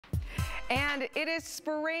And it is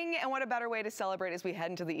spring, and what a better way to celebrate as we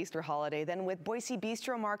head into the Easter holiday than with Boise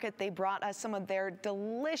Bistro Market. They brought us some of their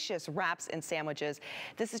delicious wraps and sandwiches.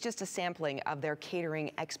 This is just a sampling of their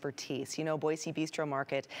catering expertise. You know, Boise Bistro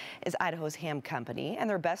Market is Idaho's ham company, and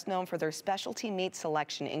they're best known for their specialty meat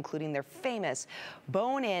selection, including their famous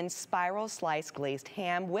bone-in spiral slice glazed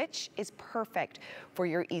ham, which is perfect for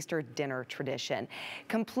your Easter dinner tradition.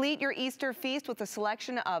 Complete your Easter feast with a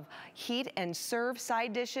selection of heat and serve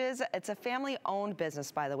side dishes. It's a family-owned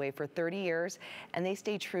business, by the way, for 30 years, and they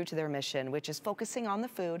stay true to their mission, which is focusing on the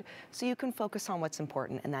food so you can focus on what's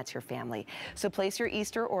important, and that's your family. So place your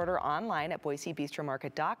Easter order online at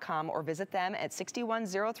boisebistromarket.com or visit them at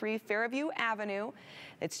 6103 Fairview Avenue.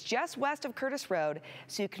 It's just west of Curtis Road,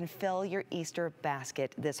 so you can fill your Easter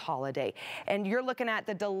basket this holiday. And you're looking at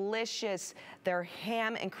the delicious, their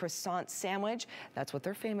ham and croissant sandwich. That's what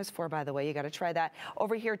they're famous for, by the way. You got to try that.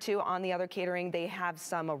 Over here, too, on the other catering, they have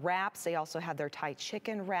some wraps. They also have their Thai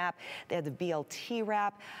chicken wrap. They have the BLT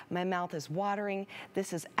wrap. My mouth is watering.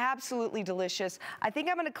 This is absolutely delicious. I think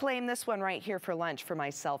I'm going to claim this one right here for lunch for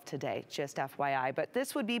myself today, just FYI. But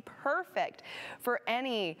this would be perfect for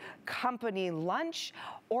any company lunch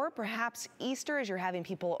or perhaps Easter as you're having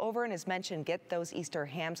people over. And as mentioned, get those Easter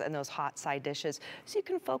hams and those hot side dishes so you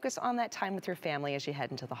can focus on that time with your family as you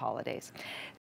head into the holidays.